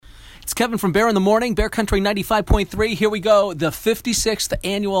It's Kevin from Bear in the Morning, Bear Country 95.3. Here we go. The 56th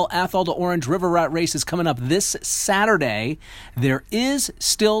annual Athol to Orange River Rat Race is coming up this Saturday. There is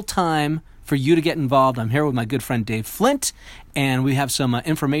still time for you to get involved. I'm here with my good friend Dave Flint, and we have some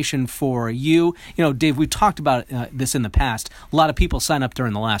information for you. You know, Dave, we've talked about this in the past. A lot of people sign up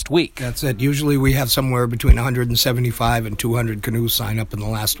during the last week. That's it. Usually we have somewhere between 175 and 200 canoes sign up in the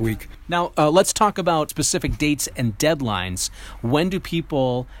last week. Now, let's talk about specific dates and deadlines. When do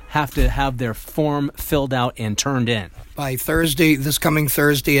people have to have their form filled out and turned in? By Thursday, this coming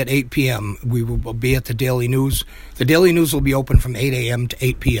Thursday at 8 p.m., we will be at the Daily News. The Daily News will be open from 8 a.m. to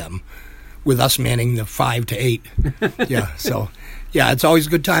 8 p.m., with us manning the 5 to 8. Yeah, it's always a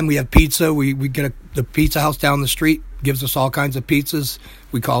good time. We have pizza. We get the pizza house down the street, gives us all kinds of pizzas.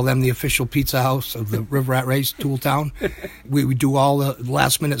 We call them the official pizza house of the River Rat Race, Tooltown. We do all the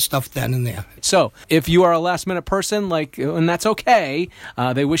last-minute stuff then and there. So if you are a last-minute person, and that's okay,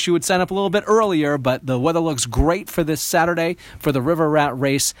 they wish you would sign up a little bit earlier, but the weather looks great for this Saturday for the River Rat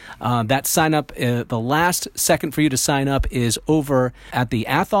Race. That sign-up, the last second for you to sign up is over at the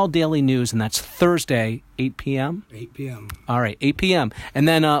Athol Daily News, and that's Thursday, 8 p.m.? 8 p.m. All right, 8 p.m. And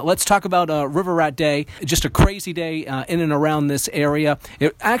then let's talk about River Rat Day, just a crazy day in and around this area.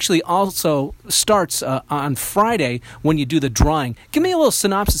 It actually also starts on Friday when you do the drawing. Give me a little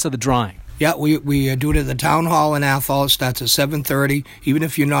synopsis of the drawing. Yeah, we do it at the Town Hall in Athol. It starts at 7:30. Even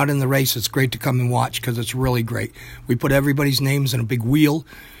if you're not in the race, it's great to come and watch because it's really great. We put everybody's names in a big wheel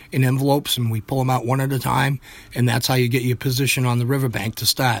in envelopes, and we pull them out one at a time, and that's how you get your position on the riverbank to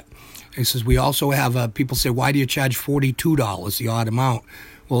start. He says, we also have, people say, why do you charge $42, the odd amount?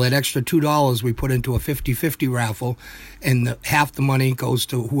 Well, that extra $2 we put into a 50-50 raffle, and half the money goes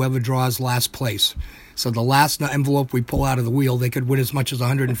to whoever draws last place. So the last envelope we pull out of the wheel, they could win as much as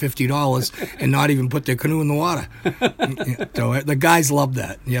 $150 and not even put their canoe in the water. So the guys love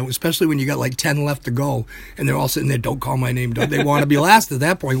that, especially when you got like 10 left to go, and they're all sitting there, don't call my name. Don't they want to be last at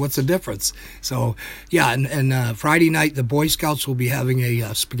that point? What's the difference? So, yeah, and Friday night, the Boy Scouts will be having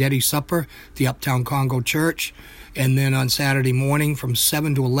a spaghetti supper at the Uptown Congo Church. And then on Saturday morning from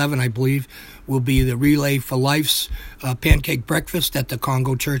 7 to 11, I believe, will be the Relay for Life's pancake breakfast at the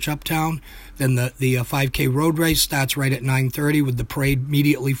Congo Church Uptown. Then the 5K road race starts right at 9:30 with the parade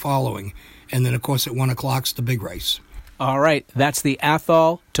immediately following. And then, of course, at 1 o'clock's the big race. All right, that's the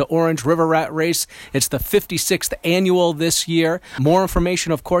Athol to Orange River Rat Race. It's the 56th annual this year. More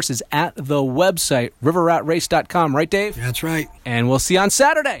information, of course, is at the website, riverratrace.com. Right, Dave? That's right. And we'll see you on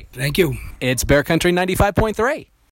Saturday. Thank you. It's Bear Country 95.3.